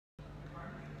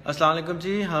अस्सलाम वालेकुम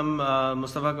जी। हम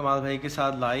मुस्तफ़ा कमाल भाई के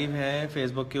साथ लाइव हैं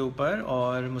फेसबुक के ऊपर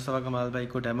और मुस्तफ़ा कमाल भाई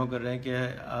को डेमो कर रहे हैं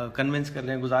कि कन्विंस कर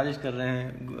रहे हैं, गुजारिश कर रहे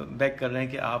हैं, बेग कर रहे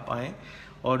हैं कि आप आएँ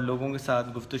और लोगों के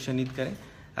साथ गुफ्तगू शनीद करें।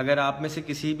 अगर आप में से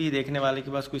किसी भी देखने वाले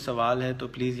के पास कोई सवाल है तो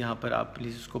प्लीज़ यहाँ पर आप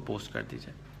प्लीज़ उसको पोस्ट कर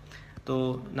दीजिए। तो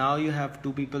now you have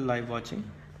 2 people live watching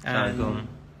Assalamualaikum.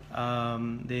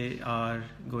 and they are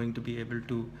going to be able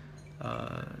to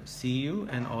see you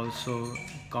and also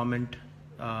comment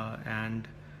and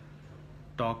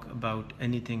talk about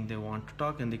anything they want to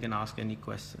talk and they can ask any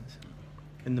questions.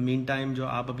 In the meantime, जो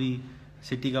आप अभी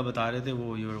city का बता रहे थे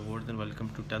वो you are more than welcome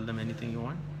to tell them anything you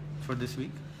want for this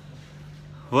week.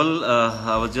 Well,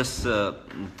 I was just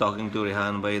talking to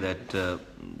Rehan Bhai that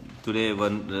today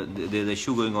there's a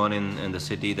issue going on in the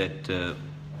city that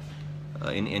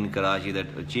in Karachi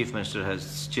that Chief Minister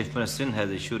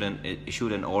has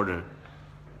issued an order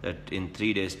that in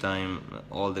 3 days time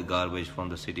all the garbage from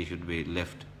the city should be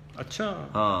left. अच्छा.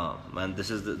 And this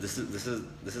is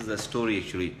the story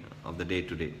actually of the day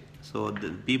today. So the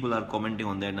people are commenting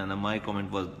on that, and my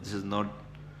comment was, this is not,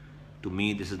 to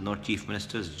me, this is not Chief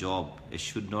Minister's job. It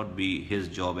should not be his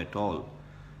job at all.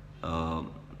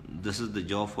 This is the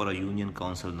job for a union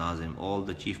council, Nazim. All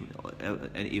the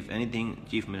if anything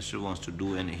Chief Minister wants to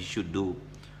do, and he should do,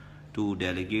 to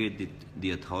delegate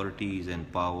the authorities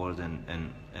and powers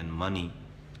and money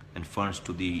and funds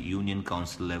to the union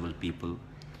council level people,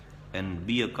 and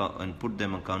put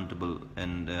them accountable,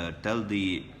 and tell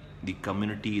the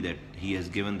community that he has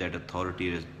given that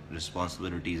authority,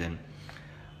 responsibilities and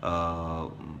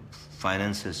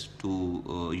finances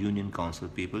to union council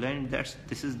people, and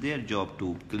this is their job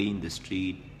to clean the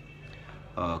street,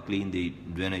 clean the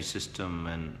drainage system,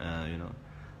 and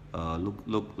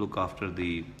look after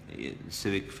the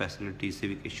civic facilities,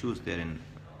 civic issues there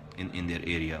in their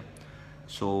area.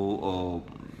 So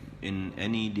in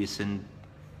any decent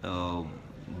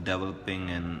developing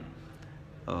and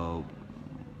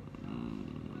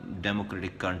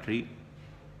democratic country,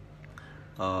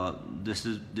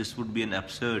 this would be an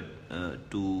absurd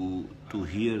to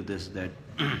hear this, that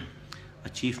a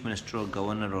chief minister or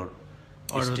governor or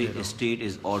a state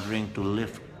is ordering to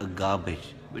lift a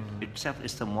garbage.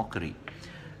 It's a mockery.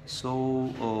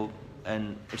 So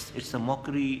and it's a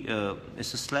mockery.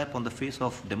 It's a slap on the face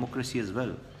of democracy as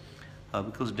well,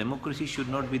 because democracy should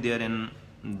not be there in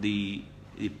the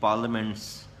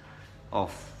parliaments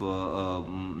of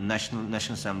national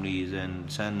assemblies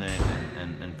and senate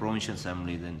and provincial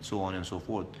assemblies and so on and so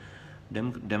forth.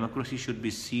 Democracy should be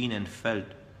seen and felt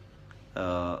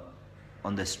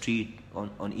on the street,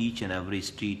 on each and every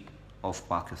street of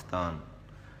Pakistan.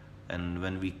 And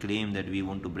when we claim that we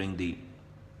want to bring the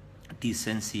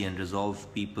decency and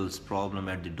resolve people's problem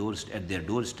at their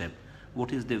doorstep,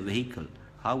 what is the vehicle?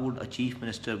 How would a chief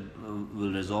minister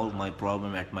will resolve my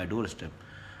problem at my doorstep?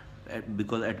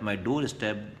 Because at my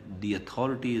doorstep, the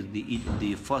authority is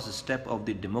the first step of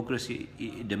the democracy.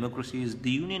 Democracy is the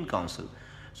union council.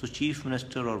 So chief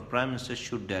minister or prime minister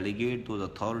should delegate those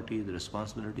authorities,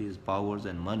 responsibilities, powers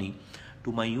and money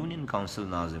to my union council,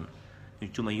 Nazim,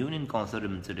 to my union council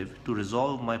representative, to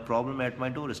resolve my problem at my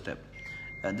doorstep.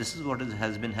 And this is what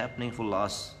has been happening for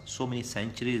last so many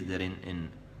centuries there in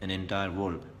an entire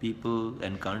world. People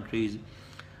and countries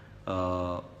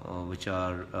which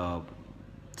are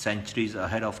centuries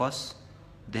ahead of us,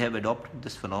 they have adopted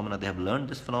this phenomena, they have learned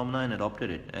this phenomena and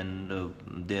adopted it, and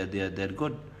they're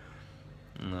good.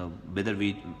 Whether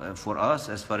for us,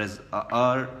 as far as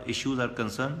our issues are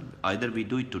concerned, either we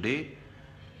do it today,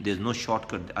 there's no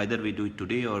shortcut, either we do it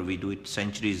today or we do it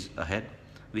centuries ahead.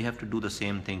 We have to do the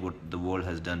same thing what the world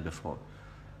has done before.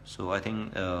 So I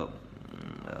think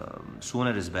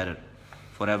sooner is better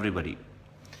for everybody.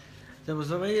 जब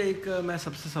मुस्तफ़ा भाई एक मैं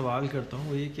सबसे सवाल करता हूँ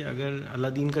वो ये कि अगर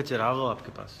अलादीन का चिराग हो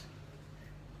आपके पास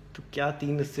तो क्या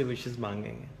 3 इससे विशेस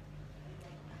मांगेंगे?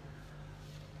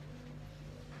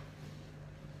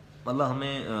 मतलब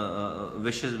हमें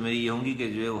विशेष मेरी ये होंगी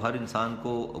कि जो है हर इंसान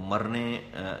को मरने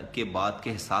के बाद के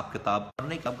हिसाब किताब,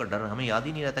 मरने का आपका डर, हमें याद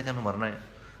ही नहीं रहता कि हमें मरना है.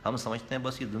 हम समझते हैं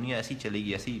बस ये दुनिया ऐसी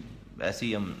चलेगी,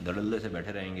 ऐसी हम धड़ल्ले से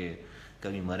बैठे रहेंगे,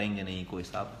 कभी मरेंगे नहीं, कोई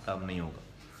हिसाब किताब नहीं होगा.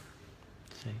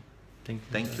 सही.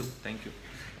 Thank you.